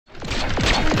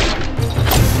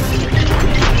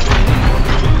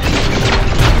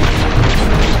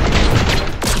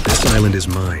island is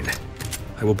mine.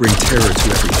 I will bring terror to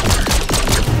every corner.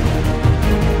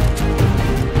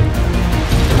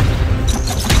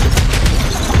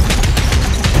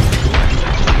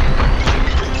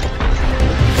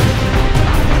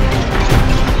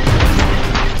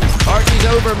 Party's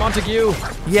over, Montague.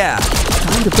 Yeah,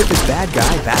 time to put this bad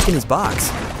guy back in his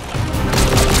box.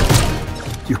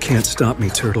 You can't stop me,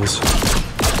 Turtles.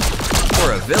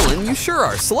 For a villain, you sure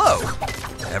are slow.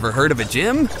 Ever heard of a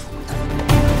gym?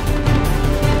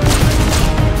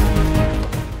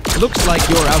 Looks like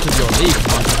you're out of your league,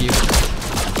 Montague.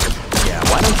 Yeah,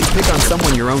 why don't you pick on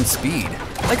someone your own speed?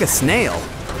 Like a snail.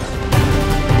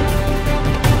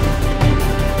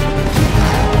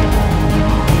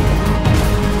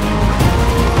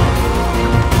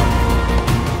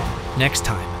 Next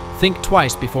time, think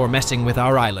twice before messing with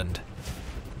our island.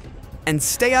 And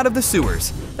stay out of the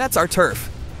sewers. That's our turf.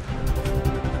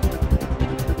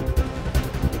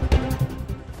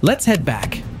 Let's head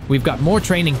back. We've got more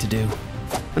training to do.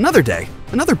 Another day,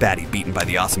 another baddie beaten by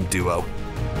the awesome duo.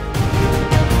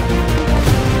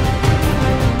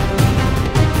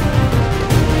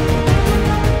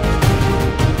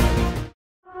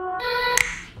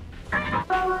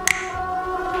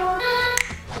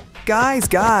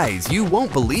 Guys, you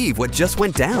won't believe what just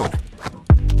went down.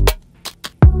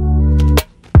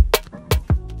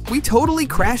 We totally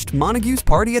crashed Montague's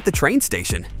party at the train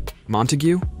station.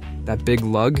 Montague? That big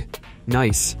lug?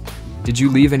 Nice. Did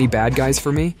you leave any bad guys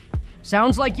for me?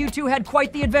 Sounds like you two had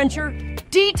quite the adventure.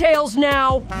 Details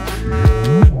now!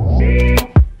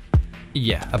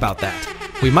 Yeah, about that.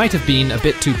 We might have been a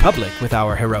bit too public with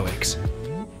our heroics.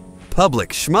 Public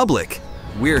schmublic.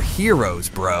 We're heroes,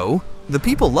 bro. The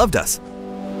people loved us.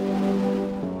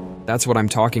 That's what I'm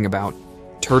talking about.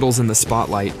 Turtles in the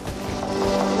spotlight.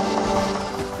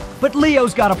 But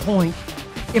Leo's got a point.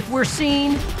 If we're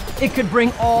seen, it could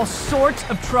bring all sorts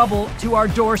of trouble to our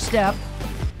doorstep.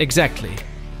 Exactly.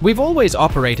 We've always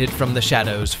operated from the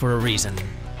shadows for a reason.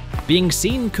 Being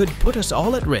seen could put us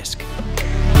all at risk.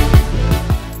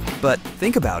 But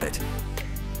think about it.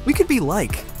 We could be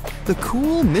like the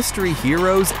cool mystery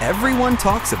heroes everyone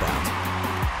talks about.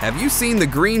 Have you seen the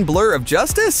green blur of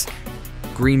justice?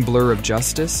 Green blur of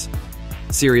justice?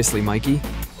 Seriously, Mikey?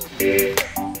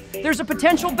 There's a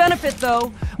potential benefit,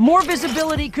 though. More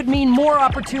visibility could mean more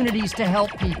opportunities to help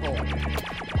people.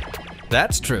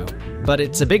 That's true, but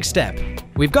it's a big step.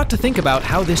 We've got to think about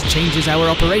how this changes our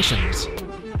operations.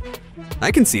 I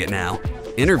can see it now.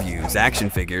 Interviews, action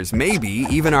figures, maybe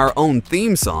even our own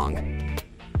theme song.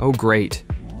 Oh great,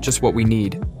 just what we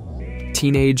need.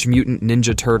 Teenage Mutant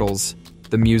Ninja Turtles,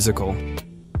 the musical.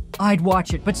 I'd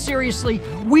watch it, but seriously,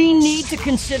 we need to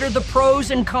consider the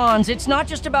pros and cons. It's not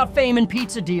just about fame and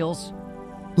pizza deals.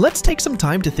 Let's take some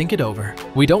time to think it over.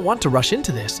 We don't want to rush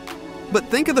into this. But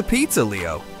think of the pizza,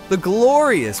 Leo. The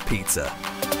glorious pizza.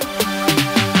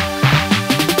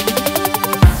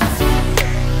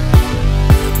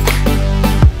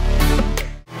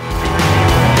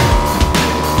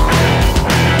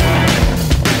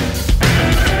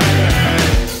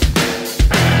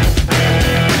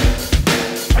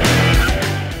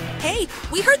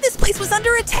 Was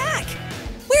under attack.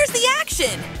 Where's the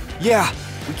action? Yeah,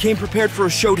 we came prepared for a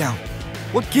showdown.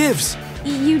 What gives?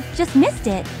 You just missed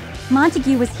it.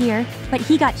 Montague was here, but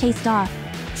he got chased off.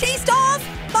 Chased off?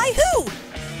 By who?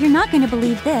 You're not going to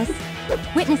believe this.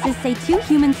 Witnesses say 2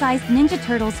 human-sized Ninja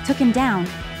Turtles took him down.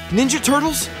 Ninja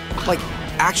Turtles? Like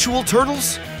actual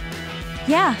turtles?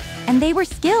 Yeah, and they were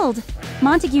skilled.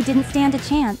 Montague didn't stand a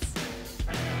chance.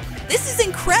 This is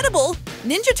incredible!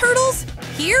 Ninja Turtles?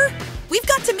 Here? We've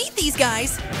got to meet these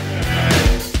guys.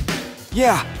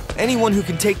 Yeah, anyone who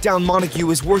can take down Montague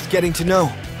is worth getting to know.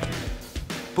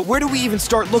 But where do we even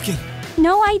start looking?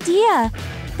 No idea.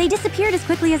 They disappeared as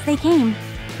quickly as they came,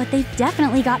 but they've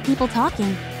definitely got people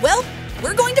talking. Well,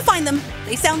 we're going to find them.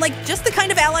 They sound like just the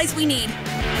kind of allies we need.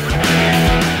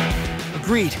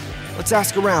 Agreed. Let's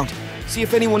ask around. See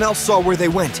if anyone else saw where they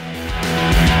went.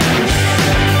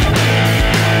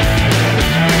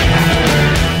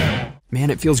 Man,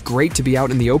 it feels great to be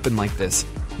out in the open like this.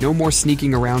 No more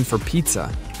sneaking around for pizza.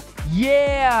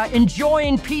 Yeah,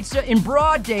 enjoying pizza in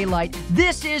broad daylight.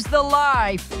 This is the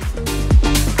life.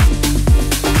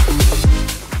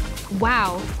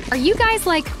 Wow, are you guys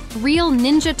like real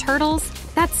Ninja Turtles?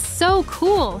 That's so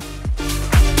cool.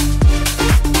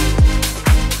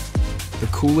 The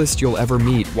coolest you'll ever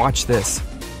meet. Watch this.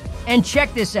 And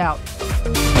check this out.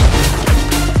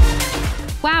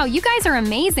 Wow, you guys are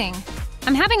amazing.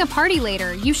 I'm having a party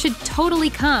later. You should totally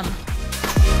come.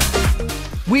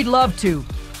 We'd love to.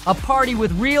 A party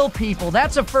with real people.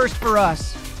 That's a first for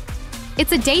us.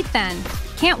 It's a date then.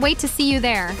 Can't wait to see you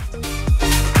there.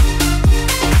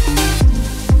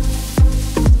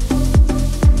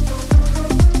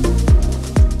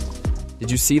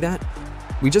 Did you see that?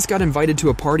 We just got invited to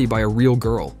a party by a real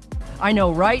girl. I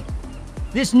know, right?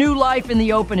 This new life in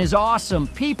the open is awesome.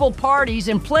 People, parties,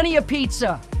 and plenty of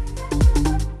pizza.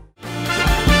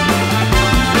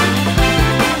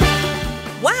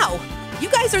 Wow! You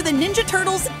guys are the Ninja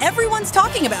Turtles everyone's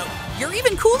talking about. You're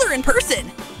even cooler in person.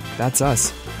 That's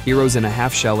us, heroes in a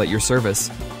half shell at your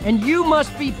service. And you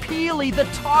must be Peely, the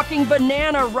talking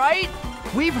banana, right?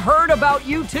 We've heard about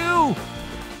you too.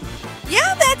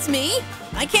 Yeah, that's me.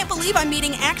 I can't believe I'm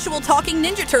meeting actual talking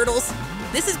Ninja Turtles.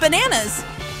 This is Bananas.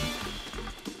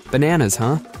 Bananas,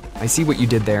 huh? I see what you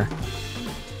did there.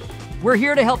 We're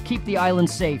here to help keep the island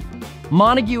safe.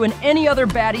 Montague and any other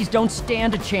baddies don't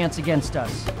stand a chance against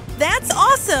us. That's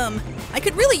awesome! I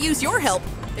could really use your help.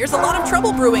 There's a lot of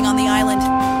trouble brewing on the island.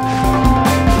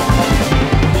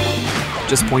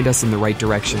 Just point us in the right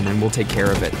direction and we'll take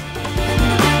care of it.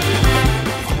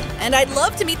 And I'd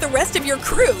love to meet the rest of your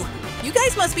crew. You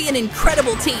guys must be an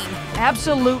incredible team.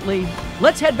 Absolutely.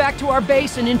 Let's head back to our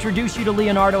base and introduce you to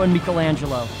Leonardo and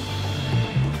Michelangelo.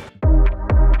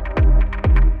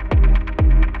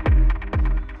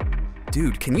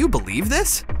 Dude, can you believe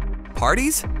this?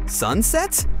 Parties,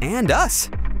 sunsets, and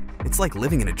us. It's like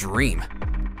living in a dream.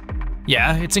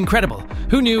 Yeah, it's incredible.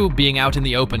 Who knew being out in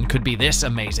the open could be this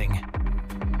amazing?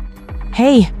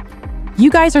 Hey, you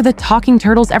guys are the talking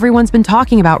turtles everyone's been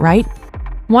talking about, right?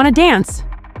 Wanna dance?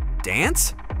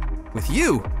 Dance? With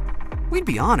you? We'd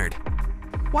be honored.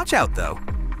 Watch out, though.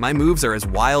 My moves are as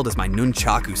wild as my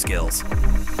nunchaku skills.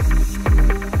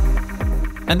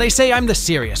 And they say I'm the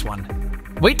serious one.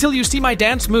 Wait till you see my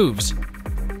dance moves.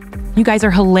 You guys are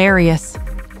hilarious.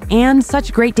 And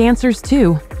such great dancers,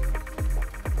 too.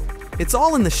 It's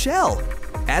all in the shell.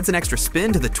 Adds an extra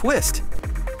spin to the twist.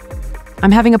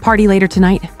 I'm having a party later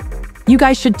tonight. You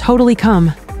guys should totally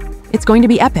come. It's going to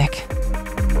be epic.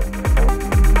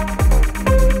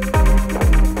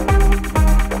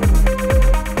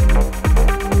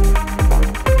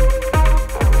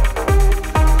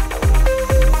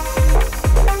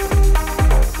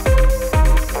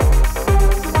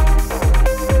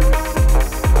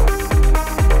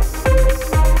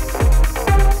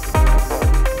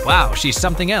 Wow, she's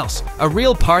something else. A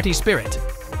real party spirit.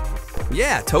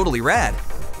 Yeah, totally rad.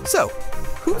 So,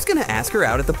 who's gonna ask her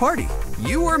out at the party?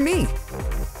 You or me?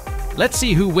 Let's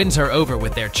see who wins her over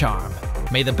with their charm.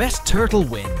 May the best turtle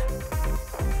win.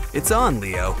 It's on,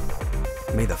 Leo.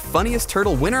 May the funniest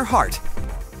turtle win her heart.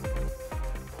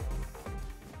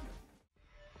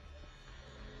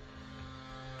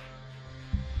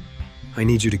 I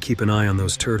need you to keep an eye on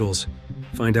those turtles.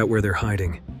 Find out where they're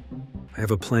hiding. I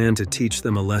have a plan to teach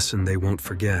them a lesson they won't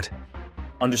forget.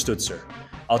 Understood, sir.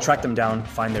 I'll track them down,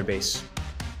 find their base.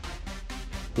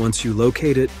 Once you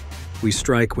locate it, we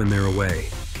strike when they're away.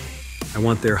 I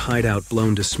want their hideout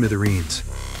blown to smithereens.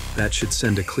 That should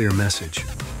send a clear message.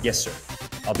 Yes, sir.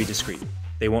 I'll be discreet.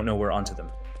 They won't know we're onto them.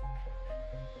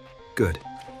 Good.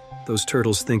 Those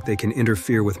turtles think they can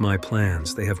interfere with my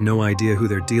plans. They have no idea who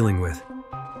they're dealing with.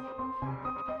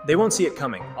 They won't see it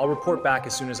coming. I'll report back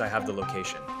as soon as I have the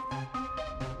location.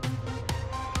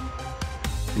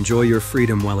 Enjoy your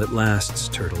freedom while it lasts,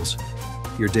 turtles.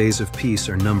 Your days of peace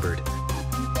are numbered.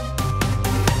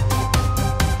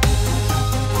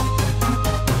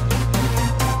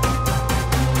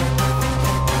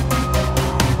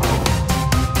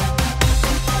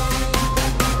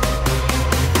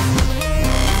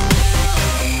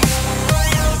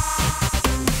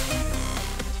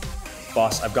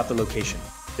 Boss, I've got the location.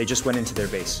 They just went into their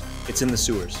base. It's in the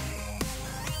sewers.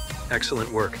 Excellent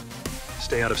work.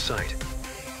 Stay out of sight.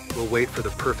 We'll wait for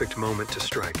the perfect moment to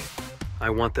strike. I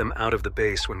want them out of the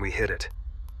base when we hit it.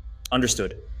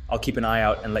 Understood. I'll keep an eye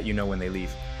out and let you know when they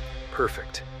leave.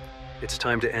 Perfect. It's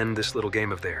time to end this little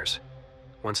game of theirs.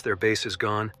 Once their base is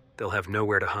gone, they'll have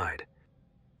nowhere to hide.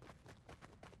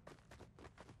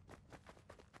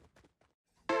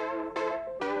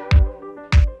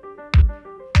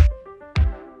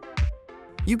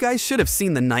 You guys should have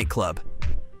seen the nightclub.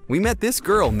 We met this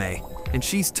girl, May, and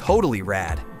she's totally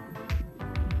rad.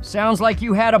 Sounds like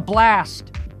you had a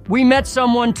blast. We met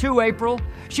someone too, April.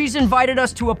 She's invited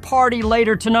us to a party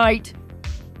later tonight.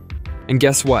 And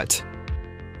guess what?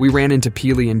 We ran into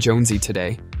Peely and Jonesy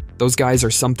today. Those guys are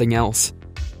something else.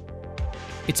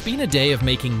 It's been a day of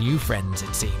making new friends,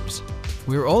 it seems.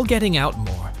 We're all getting out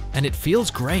more, and it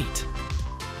feels great.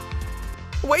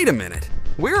 Wait a minute.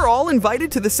 We're all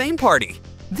invited to the same party.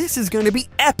 This is going to be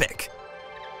epic.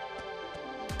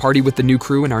 Party with the new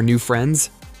crew and our new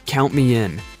friends? Count me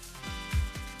in.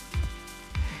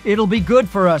 It'll be good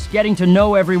for us getting to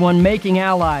know everyone, making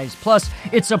allies. Plus,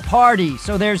 it's a party,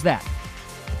 so there's that.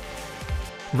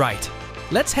 Right.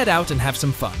 Let's head out and have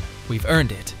some fun. We've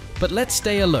earned it, but let's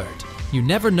stay alert. You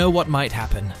never know what might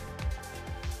happen.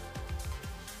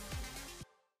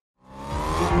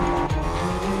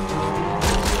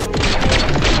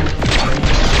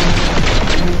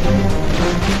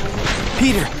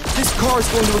 Peter, this car is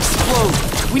going to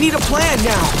explode. We need a plan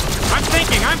now. I'm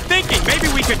thinking. Maybe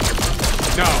we could...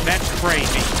 No, that's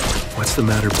crazy. What's the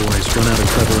matter, boys? Run out of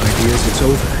clever ideas, it's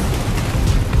over.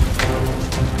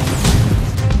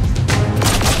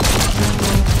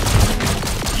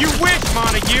 You wish,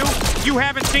 Montague! You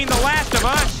haven't seen the last of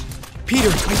us! Peter,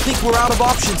 I think we're out of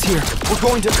options here. We're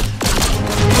going to...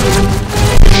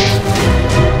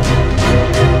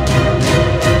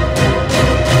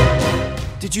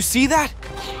 Did you see that?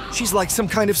 She's like some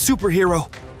kind of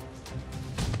superhero.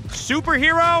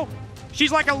 Superhero?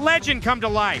 She's like a legend come to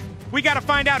life. We gotta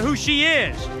find out who she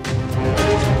is.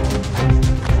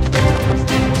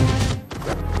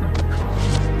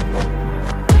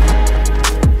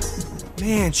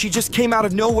 Man, she just came out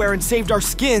of nowhere and saved our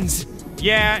skins.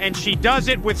 Yeah, and she does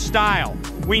it with style.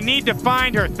 We need to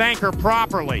find her, thank her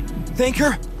properly. Thank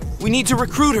her? We need to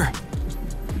recruit her.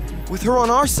 With her on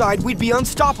our side, we'd be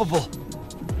unstoppable.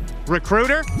 Recruit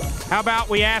her? How about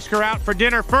we ask her out for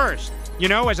dinner first? You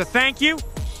know, as a thank you?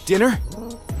 Dinner?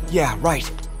 Yeah, right.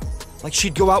 Like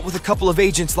she'd go out with a couple of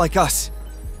agents like us.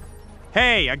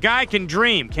 Hey, a guy can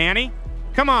dream, can't he?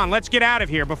 Come on, let's get out of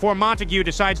here before Montague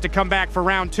decides to come back for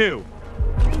round 2.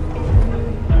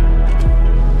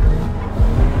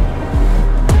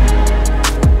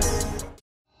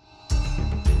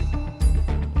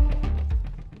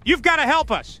 You've got to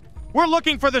help us. We're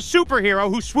looking for the superhero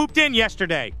who swooped in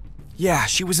yesterday. Yeah,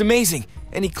 she was amazing.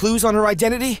 Any clues on her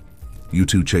identity? You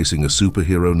two chasing a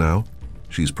superhero now?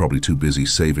 She's probably too busy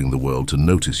saving the world to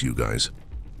notice you guys.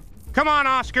 Come on,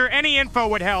 Oscar. Any info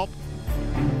would help.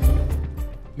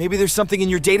 Maybe there's something in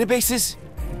your databases?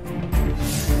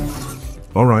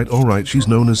 All right. She's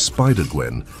known as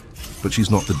Spider-Gwen, but she's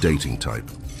not the dating type.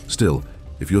 Still,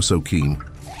 if you're so keen,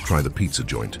 try the pizza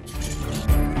joint.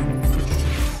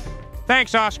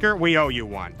 Thanks, Oscar. We owe you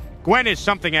one. Gwen is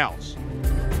something else.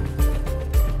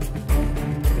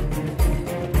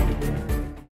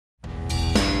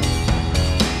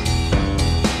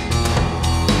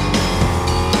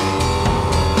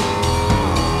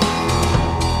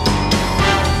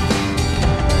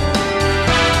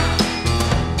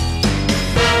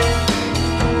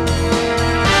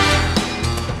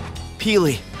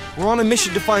 Peely, we're on a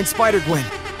mission to find Spider-Gwen.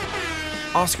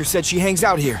 Oscar said she hangs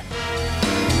out here.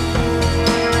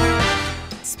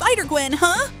 Spider-Gwen,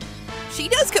 huh? She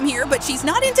does come here, but she's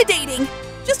not into dating.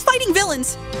 Just fighting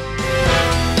villains.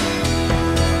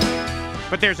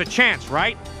 But there's a chance,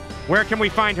 right? Where can we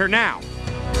find her now?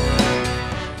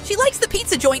 She likes the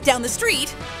pizza joint down the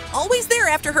street. Always there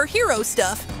after her hero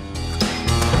stuff.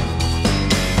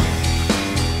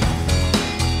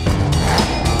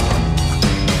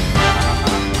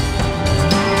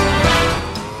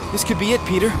 This could be it,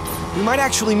 Peter. We might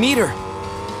actually meet her.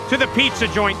 To the pizza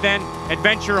joint, then.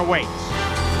 Adventure awaits.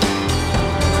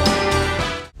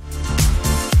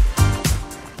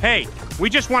 Hey, we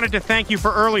just wanted to thank you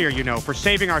for earlier, you know, for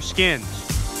saving our skins.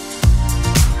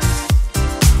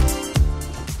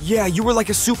 Yeah, you were like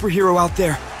a superhero out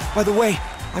there. By the way,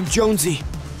 I'm Jonesy.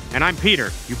 And I'm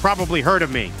Peter. You probably heard of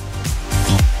me.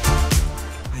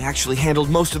 I actually handled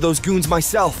most of those goons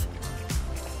myself.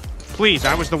 Please,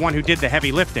 I was the one who did the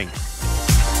heavy lifting.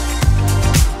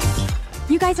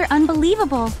 You guys are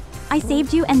unbelievable. I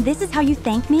saved you, and this is how you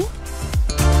thank me?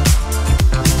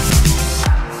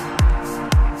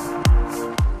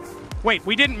 Wait,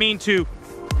 we didn't mean to...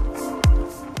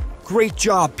 Great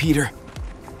job, Peter.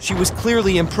 She was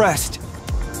clearly impressed.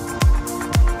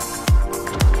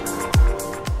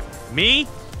 Me?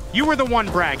 You were the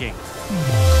one bragging.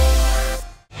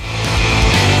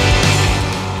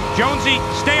 Jonesy,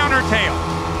 stay on her tail.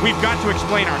 We've got to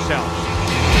explain ourselves.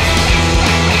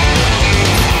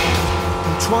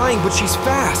 I'm trying, but she's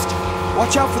fast.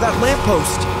 Watch out for that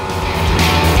lamppost.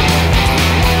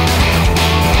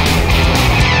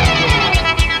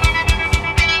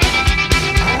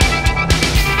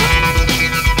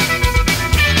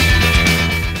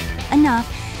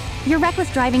 Enough. Your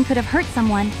reckless driving could have hurt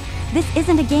someone. This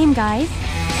isn't a game, guys.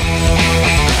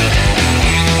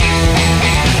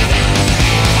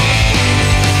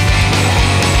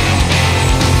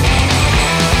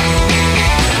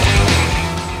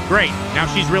 Great, now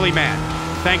she's really mad.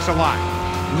 Thanks a lot.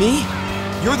 Me?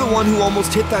 You're the one who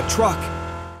almost hit that truck.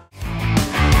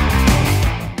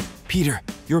 Peter,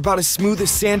 you're about as smooth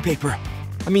as sandpaper.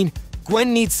 I mean,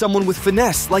 Gwen needs someone with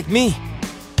finesse, like me.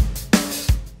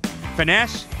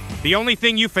 Finesse? The only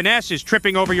thing you finesse is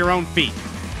tripping over your own feet.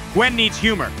 Gwen needs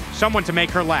humor, someone to make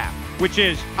her laugh, which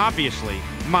is, obviously,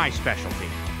 my specialty.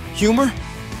 Humor?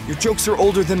 Your jokes are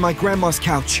older than my grandma's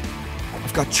couch.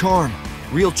 I've got charm.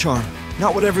 Real charm.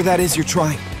 Not whatever that is you're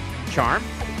trying. Charm?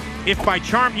 If by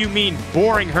charm you mean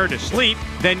boring her to sleep,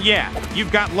 then yeah,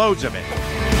 you've got loads of it.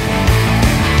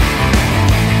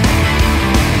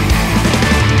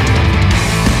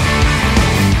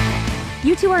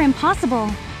 You two are impossible.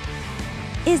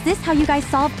 Is this how you guys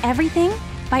solve everything?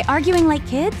 By arguing like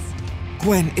kids?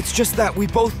 Gwen, it's just that we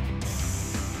both...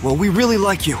 Well, we really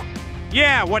like you.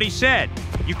 Yeah, what he said.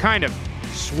 You kind of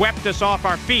swept us off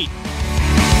our feet.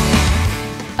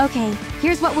 Okay,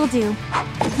 here's what we'll do.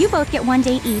 You both get 1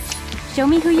 date each. Show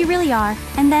me who you really are,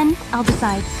 and then I'll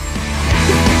decide.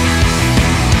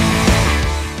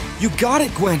 You got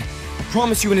it, Gwen. I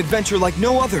promise you an adventure like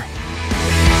no other.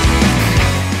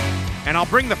 And I'll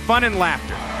bring the fun and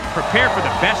laughter. Prepare for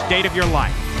the best date of your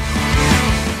life.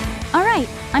 All right,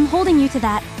 I'm holding you to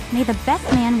that. May the best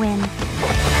man win.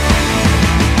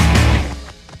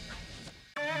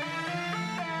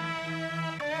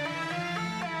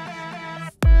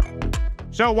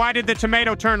 So why did the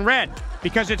tomato turn red?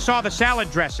 Because it saw the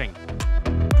salad dressing.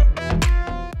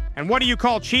 And what do you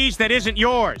call cheese that isn't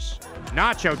yours?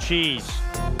 Nacho cheese.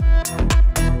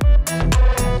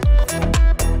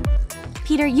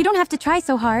 Peter, you don't have to try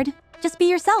so hard. Just be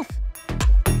yourself.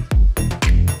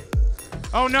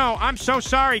 Oh no, I'm so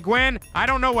sorry, Gwen. I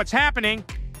don't know what's happening.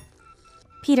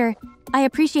 Peter, I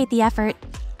appreciate the effort,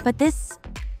 but this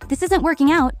isn't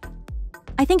working out.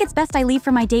 I think it's best I leave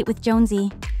for my date with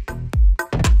Jonesy.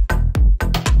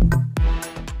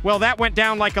 Well, that went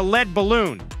down like a lead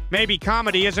balloon. Maybe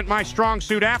comedy isn't my strong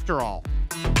suit after all.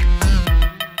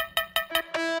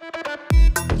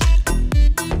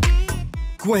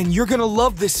 Gwen, you're gonna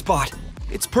love this spot.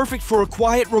 It's perfect for a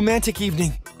quiet, romantic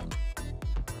evening.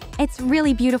 It's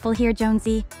really beautiful here,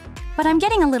 Jonesy, but I'm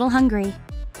getting a little hungry.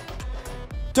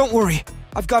 Don't worry,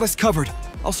 I've got us covered.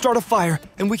 I'll start a fire,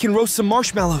 and we can roast some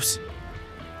marshmallows.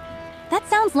 That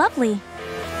sounds lovely.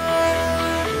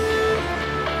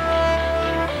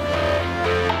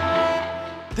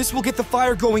 This will get the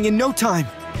fire going in no time.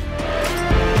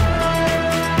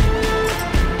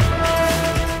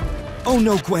 Oh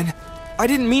no, Gwen. I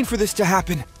didn't mean for this to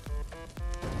happen.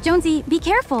 Jonesy, be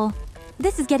careful.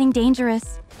 This is getting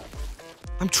dangerous.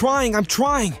 I'm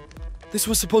trying. This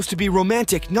was supposed to be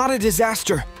romantic, not a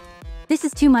disaster. This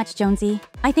is too much, Jonesy.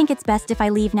 I think it's best if I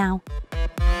leave now.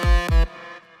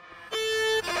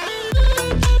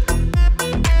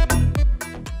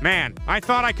 Man, I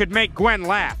thought I could make Gwen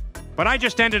laugh, but I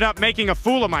just ended up making a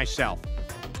fool of myself.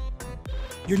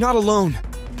 You're not alone.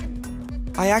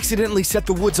 I accidentally set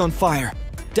the woods on fire.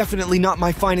 Definitely not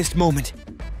my finest moment.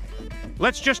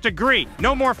 Let's just agree,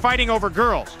 no more fighting over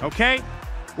girls, okay?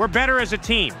 We're better as a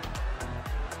team.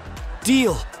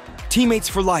 Deal. Teammates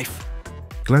for life.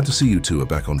 Glad to see you two are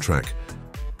back on track.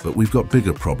 But we've got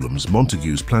bigger problems.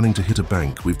 Montague's planning to hit a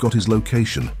bank. We've got his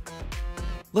location.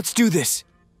 Let's do this.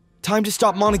 Time to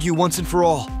stop Montague once and for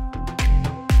all.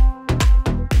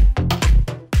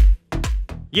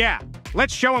 Yeah,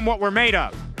 let's show him what we're made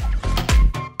of.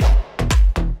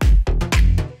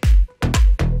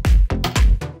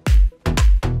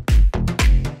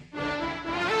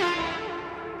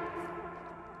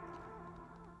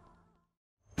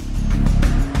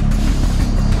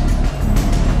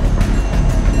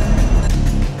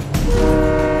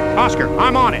 Oscar,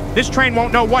 I'm on it. This train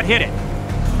won't know what hit it.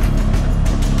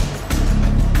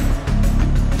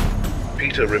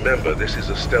 Peter, remember, this is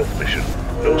a stealth mission.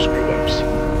 No screw-ups.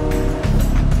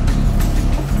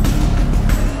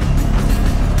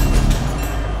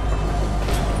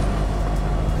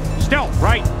 Stealth,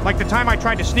 right? Like the time I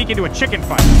tried to sneak into a chicken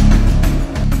fight.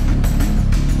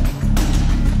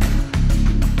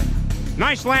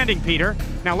 Nice landing, Peter.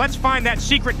 Now let's find that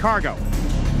secret cargo.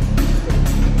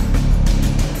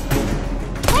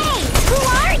 Hey, who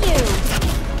are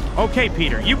you? Okay,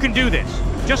 Peter, you can do this.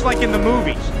 Just like in the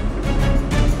movies.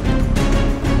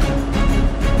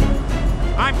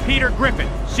 I'm Peter Griffin,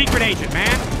 secret agent,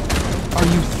 man. Are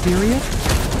you serious?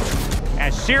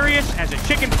 As serious as a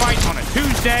chicken fight on a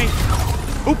Tuesday.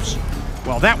 Oops.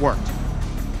 Well, that worked.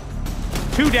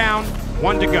 2 down,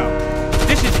 1 to go.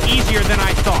 This is easier than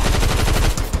I thought.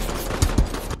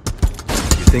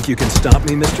 You think you can stop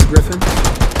me, Mr. Griffin?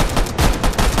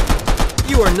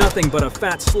 You are nothing but a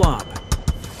fat slob.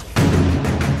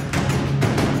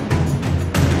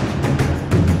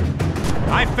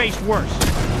 I've faced worse.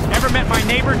 Ever met my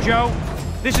neighbor, Joe?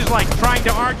 This is like trying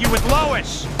to argue with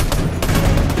Lois.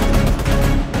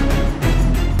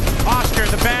 Oscar,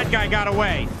 the bad guy, got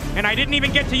away, and I didn't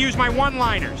even get to use my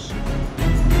one-liners.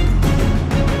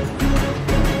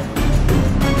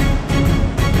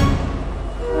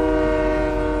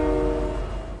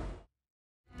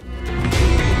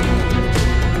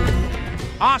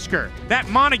 Oscar, that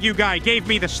Montague guy gave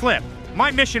me the slip. My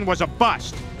mission was a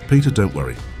bust. Peter, don't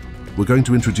worry. We're going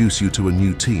to introduce you to a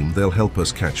new team. They'll help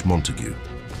us catch Montague.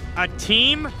 A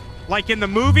team? Like in the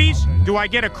movies? Do I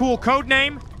get a cool code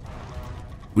name?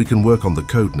 We can work on the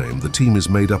code name. The team is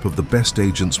made up of the best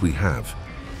agents we have.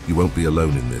 You won't be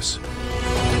alone in this.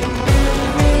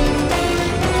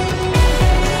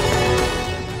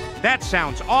 That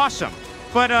sounds awesome.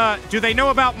 But, do they know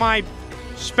about my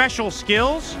special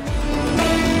skills?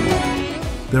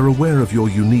 They're aware of your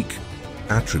unique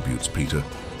attributes, Peter.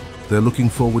 They're looking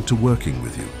forward to working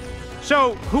with you.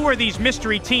 So, who are these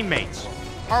mystery teammates?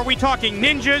 Are we talking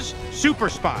ninjas, super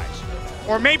spies,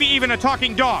 or maybe even a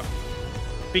talking dog?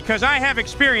 Because I have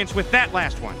experience with that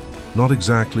last one. Not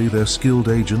exactly. They're skilled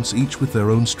agents, each with their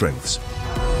own strengths.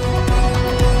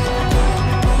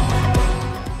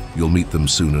 You'll meet them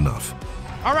soon enough.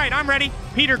 All right, I'm ready.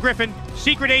 Peter Griffin,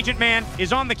 secret agent man,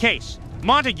 is on the case.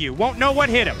 Montague won't know what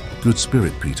hit him. Good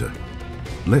spirit, Peter.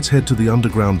 Let's head to the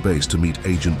underground base to meet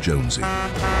Agent Jonesy.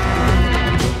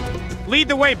 Lead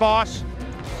the way, boss.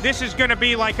 This is gonna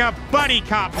be like a buddy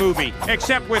cop movie,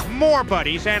 except with more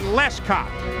buddies and less cop.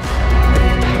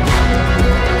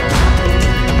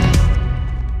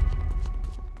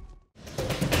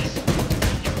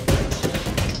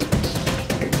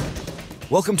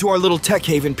 Welcome to our little tech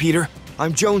haven, Peter.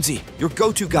 I'm Jonesy, your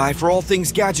go-to guy for all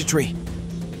things gadgetry.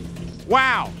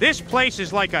 Wow, this place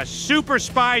is like a super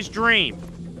spy's dream.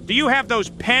 Do you have those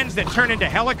pens that turn into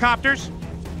helicopters?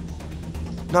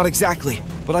 Not exactly,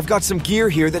 but I've got some gear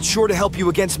here that's sure to help you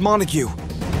against Montague.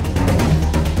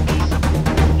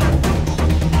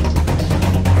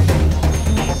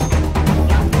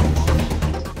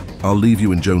 I'll leave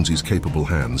you in Jonesy's capable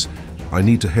hands. I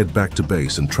need to head back to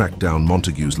base and track down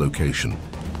Montague's location.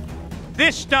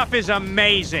 This stuff is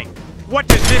amazing. What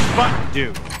does this button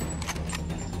do?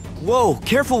 Whoa,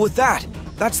 careful with that.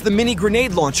 That's the mini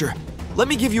grenade launcher. Let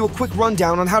me give you a quick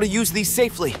rundown on how to use these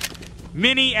safely.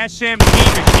 Mini SMG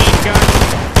machine gun.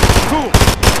 Cool.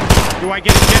 Do I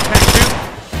get a jetpack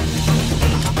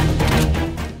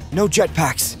too? No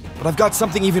jetpacks, but I've got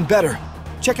something even better.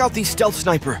 Check out the stealth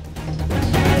sniper.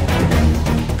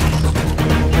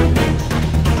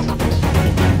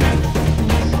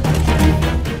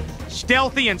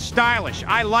 Stealthy and stylish.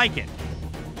 I like it.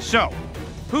 So,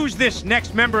 who's this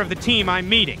next member of the team I'm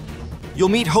meeting? You'll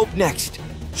meet Hope next.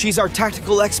 She's our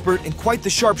tactical expert and quite the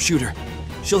sharpshooter.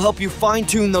 She'll help you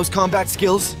fine-tune those combat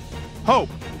skills. Hope?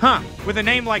 Huh. With a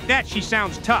name like that, she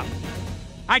sounds tough.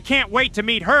 I can't wait to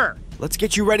meet her. Let's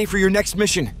get you ready for your next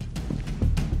mission.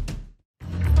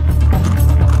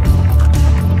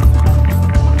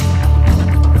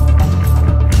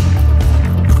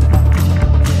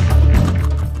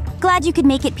 Glad you could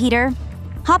make it, Peter.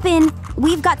 Hop in.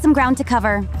 We've got some ground to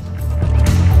cover.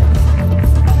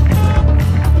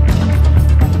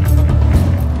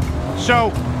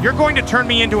 So, you're going to turn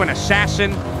me into an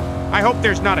assassin? I hope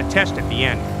there's not a test at the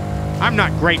end. I'm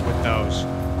not great with those.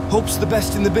 Hope's the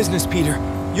best in the business, Peter.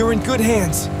 You're in good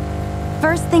hands.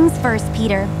 First things first,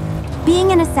 Peter.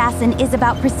 Being an assassin is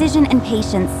about precision and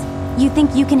patience. You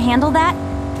think you can handle that?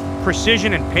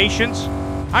 Precision and patience?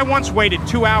 I once waited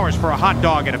 2 hours for a hot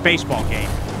dog at a baseball game.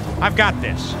 I've got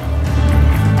this.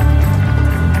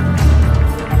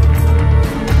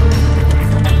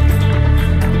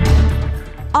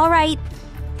 All right.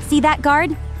 See that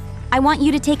guard? I want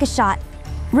you to take a shot.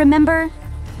 Remember,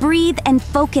 breathe and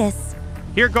focus.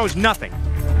 Here goes nothing.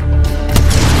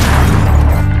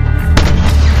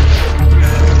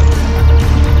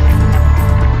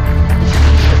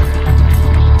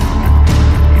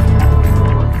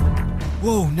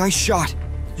 Whoa, nice shot.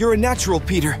 You're a natural,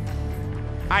 Peter.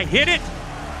 I hit it?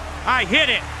 I hit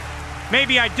it!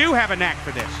 Maybe I do have a knack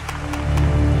for this.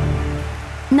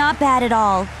 Not bad at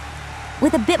all.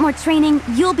 With a bit more training,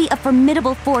 you'll be a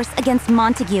formidable force against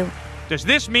Montague. Does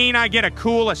this mean I get a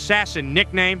cool assassin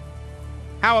nickname?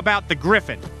 How about the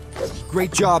Griffin?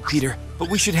 Great job, Peter, but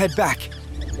we should head back.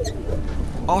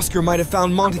 Oscar might have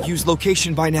found Montague's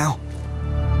location by now.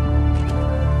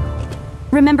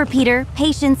 Remember, Peter,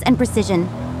 patience and precision.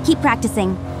 Keep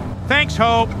practicing. Thanks,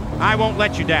 Hope. I won't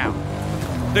let you down.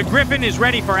 The Griffin is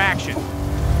ready for action.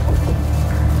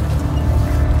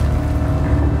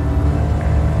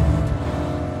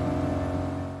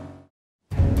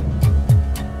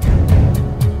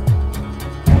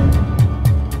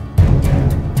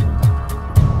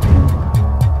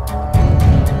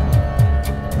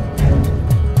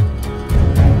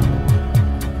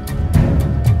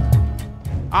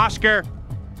 Oscar,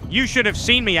 you should have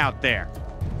seen me out there.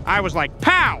 I was like,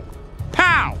 pow!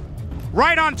 Pow!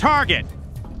 Right on target!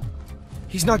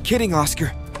 He's not kidding,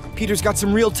 Oscar. Peter's got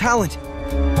some real talent.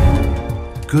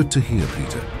 Good to hear,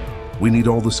 Peter. We need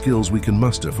all the skills we can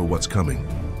muster for what's coming.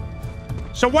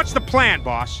 So what's the plan,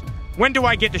 boss? When do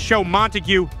I get to show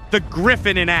Montague the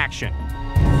Griffin in action?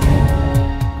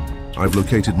 I've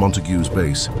located Montague's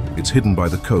base. It's hidden by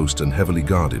the coast and heavily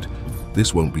guarded.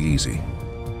 This won't be easy.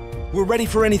 We're ready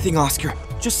for anything, Oscar.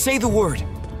 Just say the word.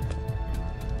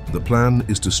 The plan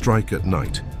is to strike at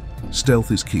night.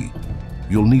 Stealth is key.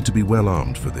 You'll need to be well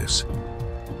armed for this.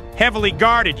 Heavily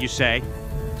guarded, you say?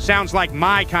 Sounds like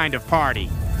my kind of party.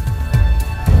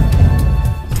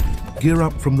 Gear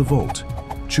up from the vault.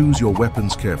 Choose your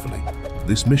weapons carefully.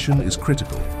 This mission is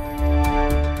critical.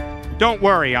 Don't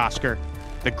worry, Oscar.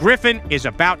 The Griffin is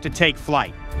about to take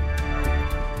flight.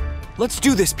 Let's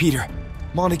do this, Peter.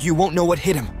 Montague won't know what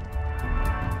hit him.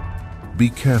 Be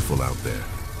careful out there.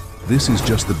 This is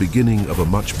just the beginning of a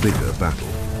much bigger battle.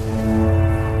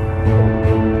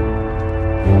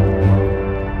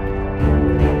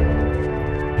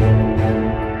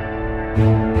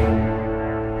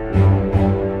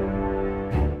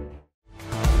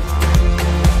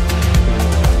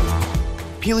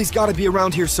 Peely's gotta be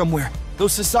around here somewhere.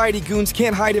 Those society goons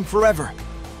can't hide him forever.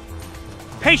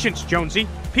 Patience, Jonesy.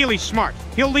 Peely's smart.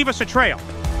 He'll leave us a trail.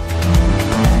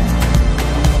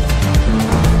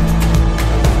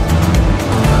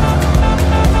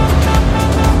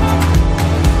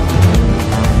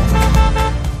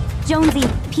 Jonesy,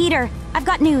 Peter, I've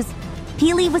got news.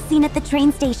 Peely was seen at the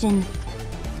train station.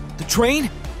 The train?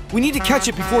 We need to catch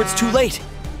it before it's too late.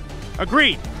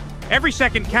 Agreed. Every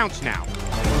second counts now.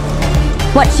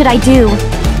 What should I do?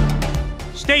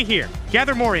 Stay here.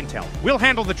 Gather more intel. We'll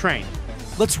handle the train.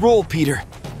 Let's roll, Peter.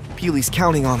 Peely's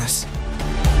counting on us.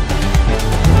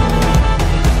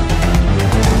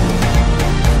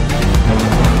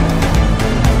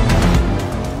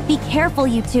 Be careful,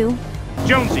 you two.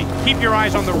 Jonesy, keep your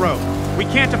eyes on the road. We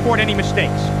can't afford any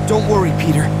mistakes. Don't worry,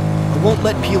 Peter. I won't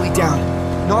let Peely down.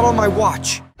 Not on my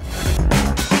watch.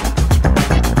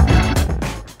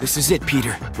 This is it,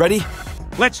 Peter. Ready?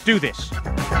 Let's do this.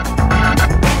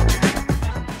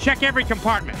 Check every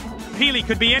compartment. Peely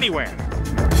could be anywhere.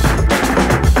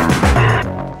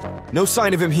 No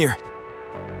sign of him here.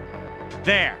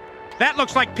 There. That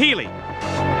looks like Peely.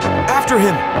 After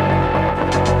him!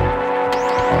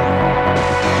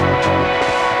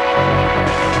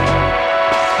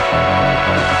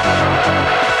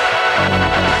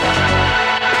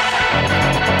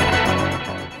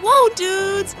 Whoa,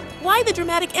 dudes! Why the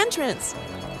dramatic entrance?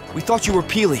 We thought you were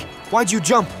Peely. Why'd you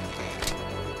jump?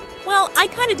 Well, I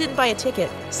kinda didn't buy a ticket.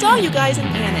 Saw you guys and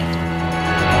panicked.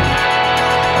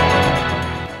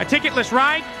 A ticketless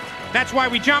ride? That's why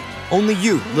we jumped? Only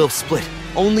you, Lil Split.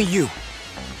 Only you.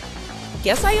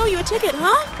 Guess I owe you a ticket,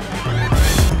 huh?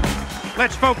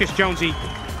 Let's focus, Jonesy.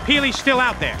 Peely's still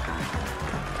out there.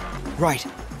 Right.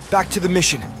 Back to the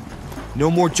mission.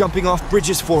 No more jumping off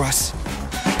bridges for us.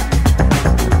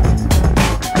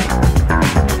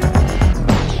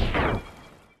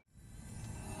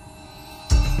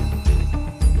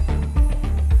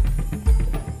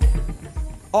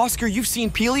 Oscar, you've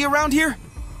seen Peely around here?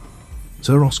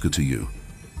 Sir Oscar to you.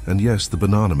 And yes, the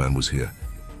Banana Man was here.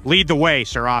 Lead the way,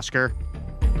 Sir Oscar.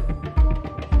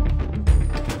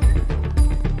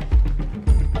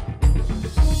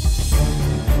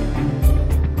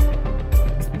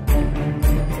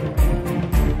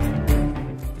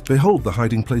 Behold the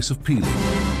hiding place of Peely.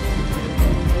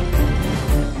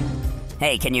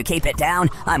 Hey, can you keep it down?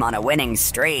 I'm on a winning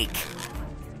streak.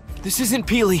 This isn't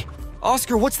Peely.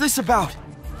 Oscar, what's this about?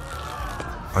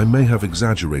 I may have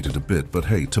exaggerated a bit, but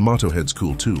hey, Tomato Head's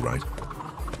cool too, right?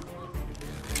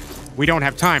 We don't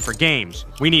have time for games.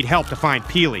 We need help to find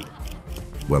Peely.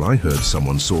 Well, I heard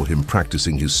someone saw him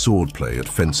practicing his swordplay at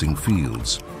fencing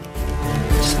fields.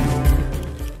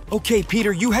 Okay,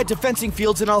 Peter, you head to fencing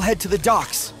fields and I'll head to the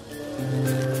docks.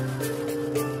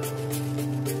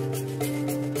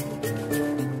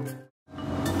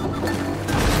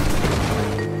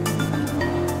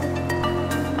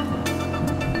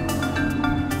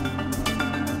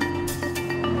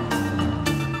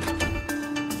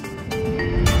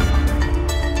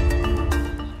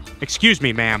 Excuse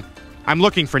me, ma'am. I'm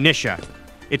looking for Nisha.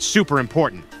 It's super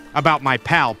important. About my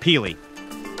pal, Peely.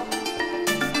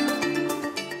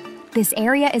 This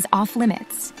area is off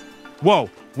limits. Whoa,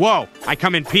 whoa. I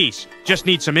come in peace. Just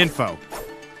need some info.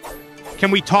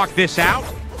 Can we talk this out?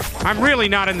 I'm really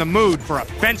not in the mood for a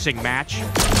fencing match.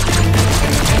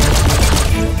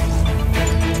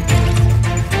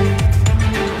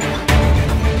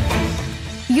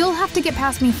 You'll have to get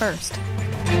past me first.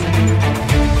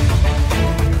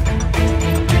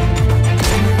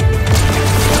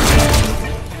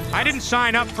 I didn't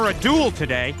sign up for a duel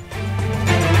today.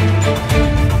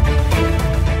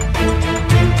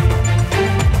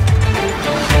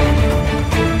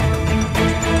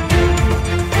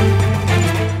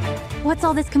 What's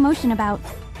all this commotion about?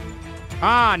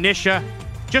 Ah, Nisha.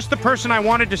 Just the person I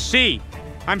wanted to see.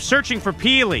 I'm searching for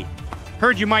Peely.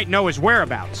 Heard you might know his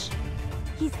whereabouts.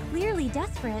 He's clearly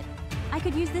desperate. I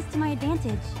could use this to my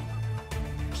advantage.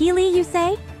 Peely, you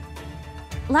say?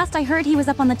 Last I heard, he was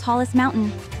up on the tallest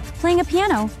mountain, playing a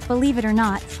piano, believe it or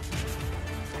not.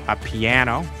 A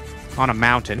piano? On a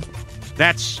mountain?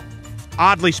 That's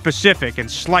oddly specific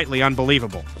and slightly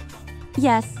unbelievable.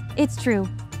 Yes, it's true.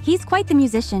 He's quite the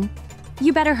musician.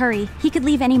 You better hurry. He could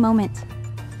leave any moment.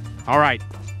 All right,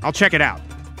 I'll check it out.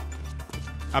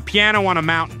 A piano on a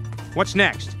mountain. What's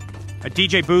next? A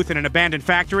DJ booth in an abandoned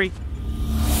factory?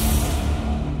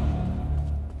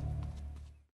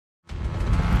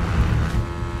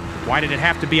 Why did it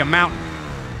have to be a mountain?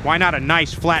 Why not a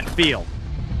nice flat field?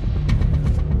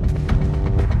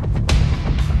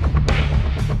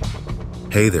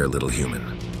 Hey there, little human.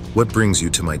 What brings you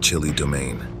to my chilly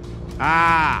domain?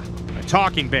 Ah, a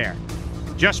talking bear.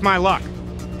 Just my luck.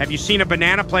 Have you seen a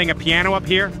banana playing a piano up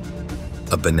here?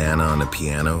 A banana on a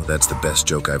piano? That's the best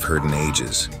joke I've heard in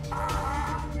ages.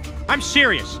 I'm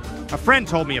serious. A friend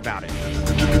told me about it.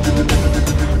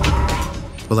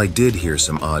 Well, I did hear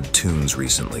some odd tunes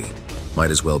recently.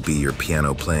 Might as well be your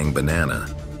piano-playing banana.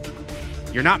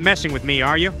 You're not messing with me,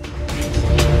 are you?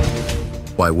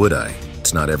 Why would I?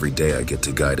 It's not every day I get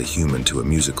to guide a human to a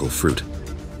musical fruit.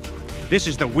 This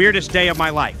is the weirdest day of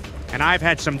my life, and I've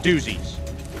had some doozies.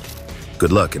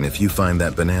 Good luck, and if you find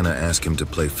that banana, ask him to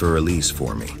play Fur Elise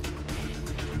for me.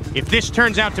 If this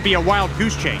turns out to be a wild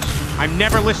goose chase, I'm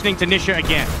never listening to Nisha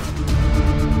again.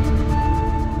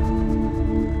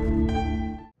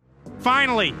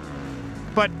 Finally!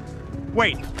 But,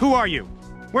 wait, who are you?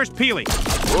 Where's Peely?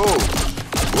 Whoa!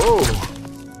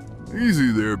 Whoa!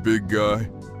 Easy there, big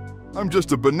guy. I'm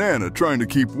just a banana trying to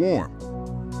keep warm.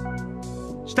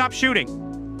 Stop shooting.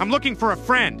 I'm looking for a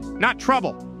friend, not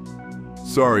trouble.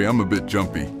 Sorry, I'm a bit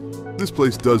jumpy. This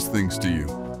place does things to you.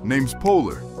 Name's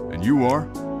Polar, and you are?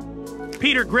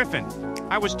 Peter Griffin.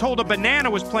 I was told a banana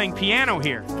was playing piano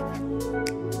here.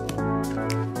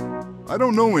 I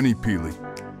don't know any Peely.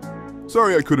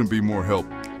 Sorry I couldn't be more help.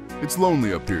 It's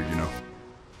lonely up here, you know.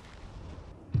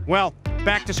 Well,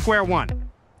 back to square one.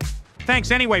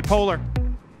 Thanks anyway, Polar.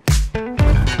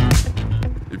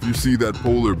 If you see that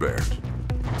polar bear,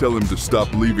 tell him to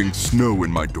stop leaving snow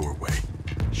in my doorway.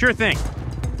 Sure thing.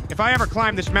 If I ever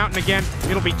climb this mountain again,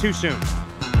 it'll be too soon.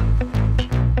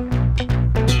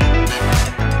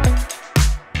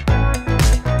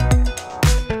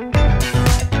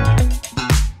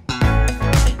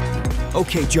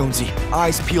 Okay, Jonesy.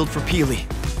 Eyes peeled for Peely.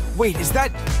 Wait, is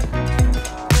that...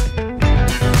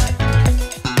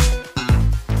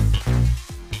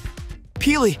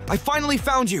 Peely, I finally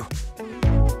found you!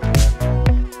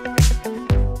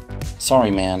 Sorry,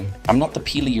 man. I'm not the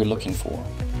Peely you're looking for.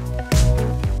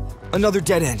 Another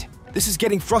dead end. This is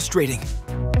getting frustrating.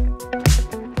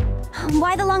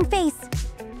 Why the long face?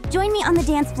 Join me on the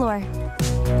dance floor.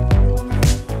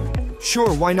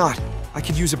 Sure, why not? I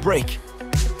could use a break.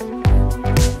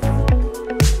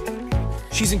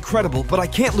 She's incredible, but I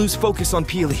can't lose focus on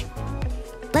Peely.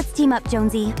 Let's team up,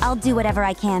 Jonesy. I'll do whatever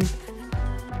I can.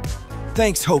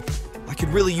 Thanks, Hope. I could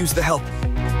really use the help.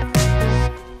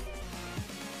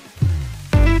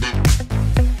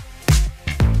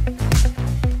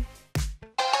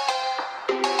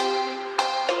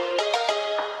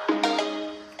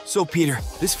 So, Peter,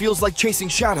 this feels like chasing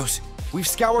shadows. We've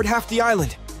scoured half the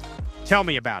island. Tell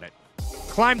me about it.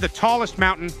 Climbed the tallest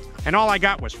mountain, and all I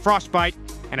got was frostbite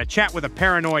and a chat with a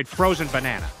paranoid frozen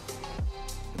banana.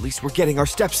 At least we're getting our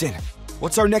steps in.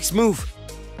 What's our next move?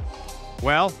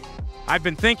 Well, I've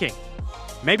been thinking.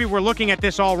 Maybe we're looking at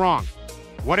this all wrong.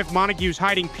 What if Montague's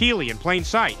hiding Peely in plain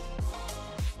sight?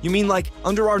 You mean like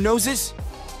under our noses?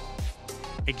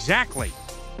 Exactly.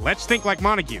 Let's think like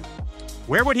Montague.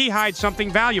 Where would he hide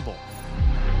something valuable?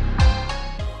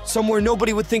 Somewhere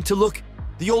nobody would think to look.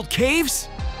 The old caves?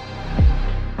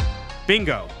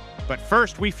 Bingo. But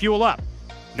first we fuel up.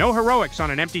 No heroics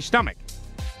on an empty stomach.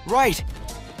 Right.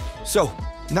 So,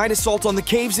 night assault on the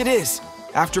caves it is.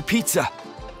 After pizza.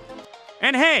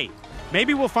 And hey,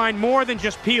 maybe we'll find more than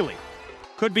just Peely.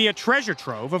 Could be a treasure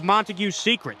trove of Montague's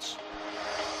secrets.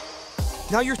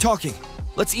 Now you're talking.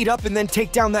 Let's eat up and then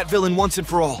take down that villain once and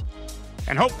for all.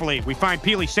 And hopefully we find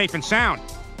Peely safe and sound.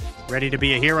 Ready to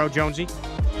be a hero, Jonesy?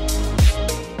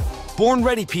 Born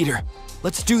ready, Peter.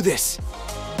 Let's do this.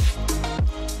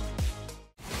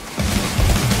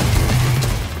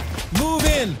 Move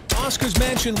in! Oscar's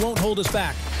mansion won't hold us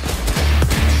back.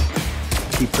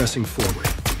 Keep pressing forward.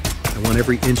 I want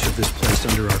every inch of this place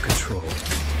under our control.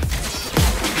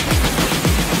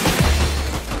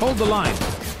 Hold the line.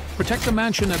 Protect the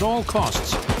mansion at all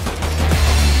costs.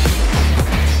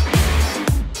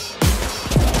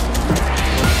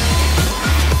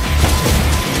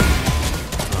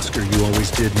 Oscar, you always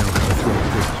did know how to throw a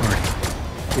good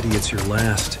party. Pity it's your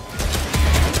last.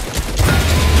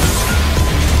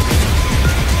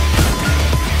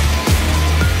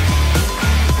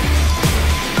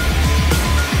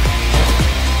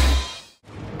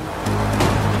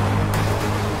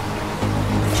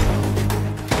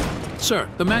 Sir,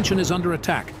 the mansion is under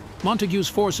attack. Montague's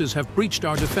forces have breached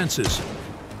our defenses.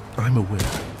 I'm aware.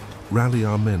 Rally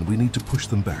our men. We need to push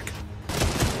them back.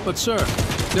 But sir,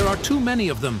 there are too many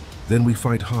of them. Then we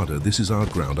fight harder. This is our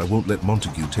ground. I won't let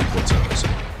Montague take what's ours.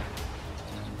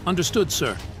 Understood,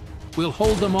 sir. We'll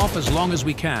hold them off as long as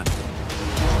we can.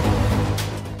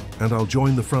 And I'll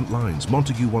join the front lines.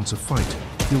 Montague wants a fight.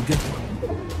 He'll get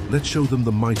one. Let's show them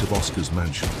the might of Oscar's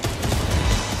mansion.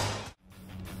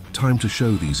 Time to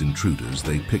show these intruders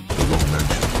they picked the wrong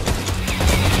mansion.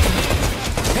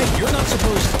 Hey, you're not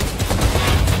supposed to...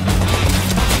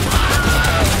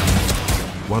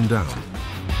 One down.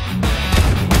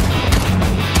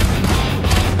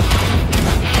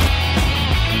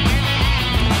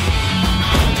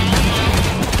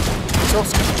 It's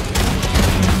Oscar.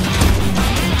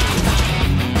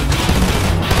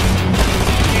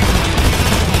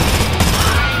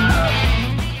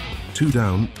 Two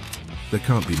down. There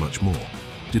can't be much more.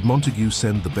 Did Montague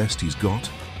send the best he's got?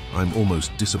 I'm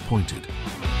almost disappointed.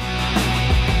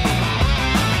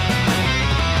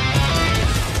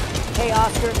 Hey,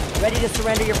 Oscar, ready to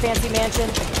surrender your fancy mansion?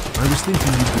 I was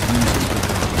thinking you could use it.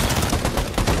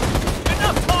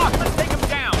 Enough talk! Let's take him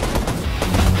down!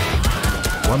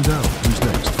 One down. Who's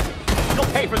next?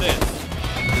 You'll pay for this!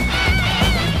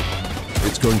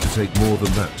 It's going to take more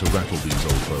than that to rattle these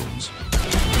old bones.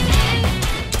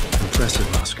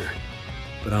 Impressive, Oscar.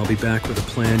 But I'll be back with a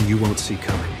plan you won't see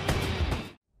coming.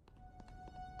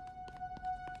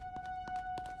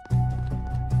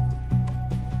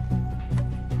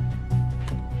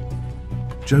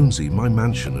 Jonesy, my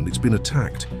mansion, and it's been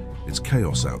attacked. It's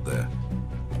chaos out there.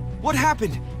 What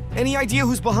happened? Any idea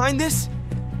who's behind this?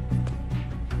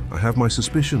 I have my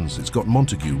suspicions. It's got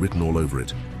Montague written all over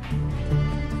it.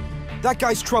 That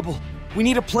guy's trouble. We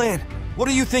need a plan. What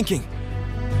are you thinking?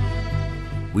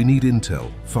 We need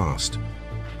intel, fast.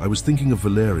 I was thinking of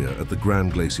Valeria at the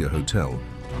Grand Glacier Hotel.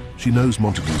 She knows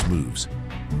Montague's moves.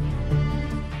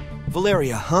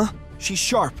 Valeria, huh? She's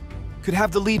sharp. Could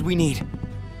have the lead we need.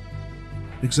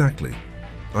 Exactly.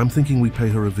 I'm thinking we pay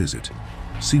her a visit.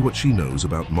 See what she knows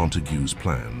about Montague's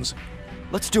plans.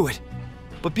 Let's do it.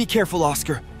 But be careful,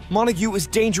 Oscar. Montague is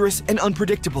dangerous and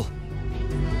unpredictable.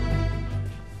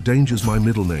 Danger's my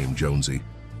middle name, Jonesy.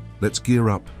 Let's gear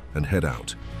up and head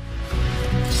out.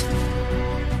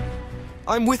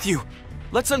 I'm with you.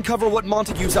 Let's uncover what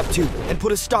Montague's up to and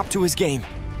put a stop to his game.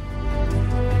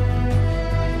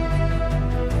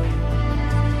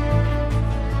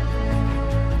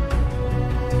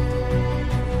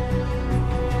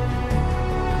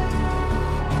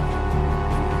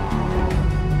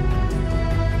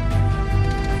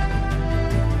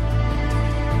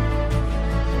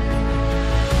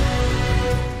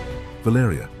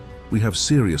 Valeria, we have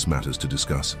serious matters to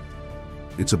discuss.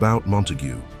 It's about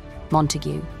Montague.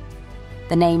 Montague.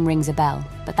 The name rings a bell,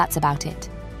 but that's about it.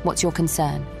 What's your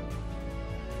concern?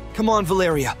 Come on,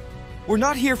 Valeria. We're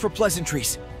not here for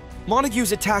pleasantries.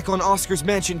 Montague's attack on Oscar's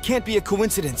mansion can't be a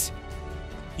coincidence.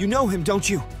 You know him, don't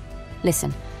you?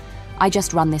 Listen, I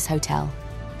just run this hotel.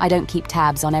 I don't keep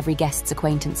tabs on every guest's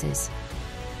acquaintances.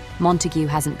 Montague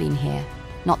hasn't been here,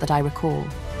 not that I recall.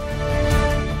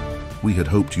 We had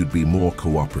hoped you'd be more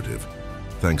cooperative.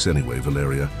 Thanks anyway,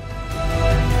 Valeria.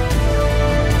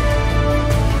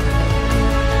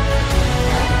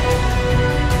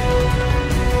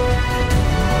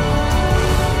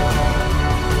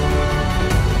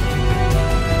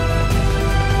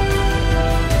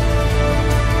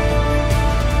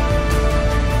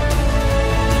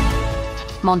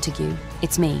 Montague,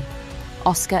 it's me.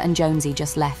 Oscar and Jonesy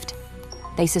just left.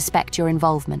 They suspect your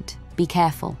involvement. Be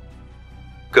careful.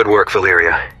 Good work,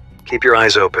 Valeria. Keep your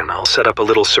eyes open. I'll set up a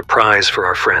little surprise for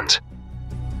our friends.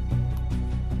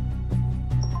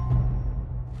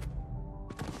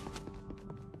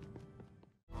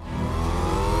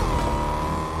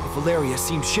 Valeria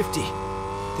seems shifty.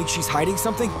 Think she's hiding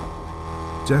something?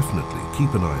 Definitely.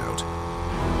 Keep an eye out.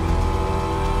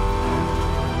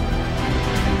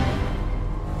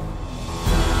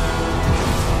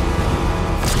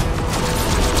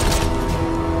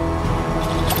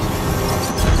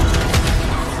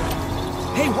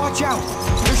 Hey, watch out!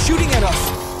 They're shooting at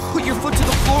us! Put your foot to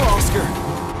the floor,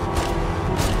 Oscar!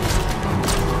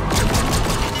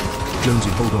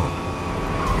 Jonesy, hold on.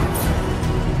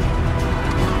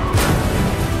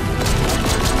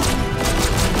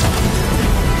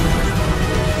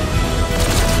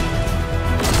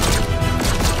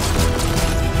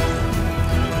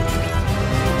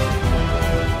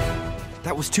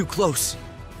 That was too close.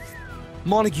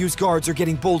 Montague's guards are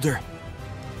getting bolder.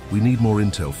 We need more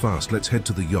intel fast. Let's head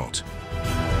to the yacht.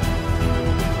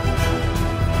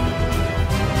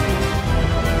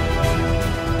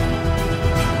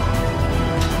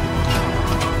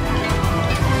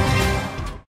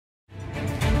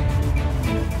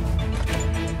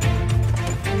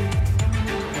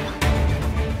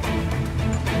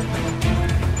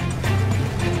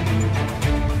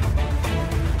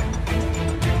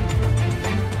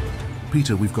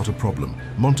 Peter, we've got a problem.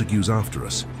 Montague's after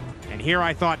us. And here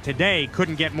I thought today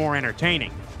couldn't get more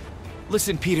entertaining.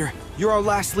 Listen, Peter, you're our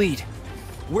last lead.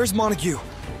 Where's Montague?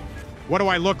 What do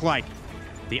I look like?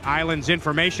 The island's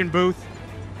information booth?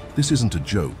 This isn't a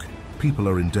joke. People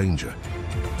are in danger.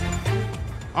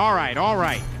 All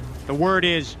right. The word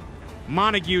is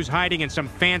Montague's hiding in some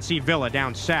fancy villa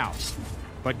down south.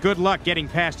 But good luck getting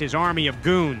past his army of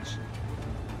goons.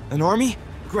 An army?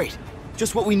 Great.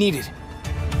 Just what we needed.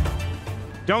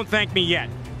 Don't thank me yet.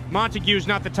 Montague's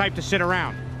not the type to sit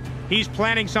around. He's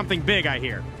planning something big, I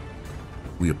hear.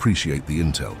 We appreciate the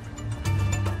intel.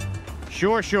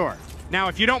 Sure. Now,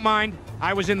 if you don't mind,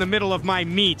 I was in the middle of my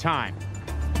me time.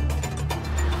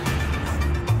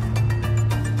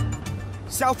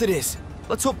 South it is.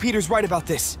 Let's hope Peter's right about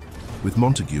this. With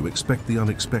Montague, expect the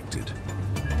unexpected.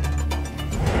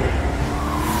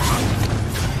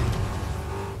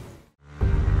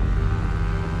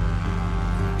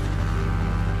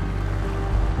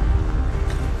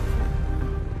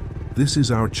 This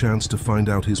is our chance to find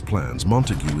out his plans.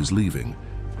 Montague is leaving.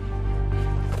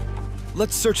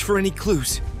 Let's search for any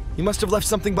clues. He must have left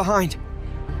something behind.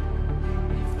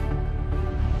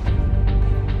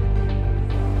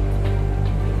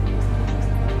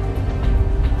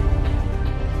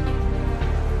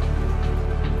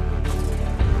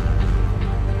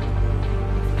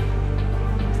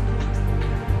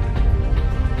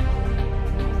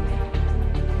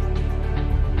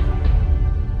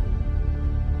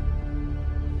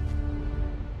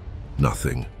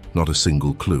 Nothing. Not a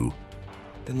single clue.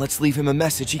 Then let's leave him a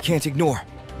message he can't ignore.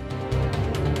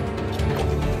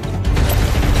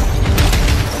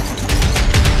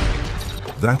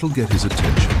 That'll get his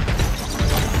attention.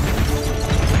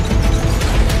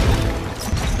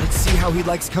 Let's see how he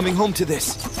likes coming home to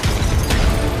this.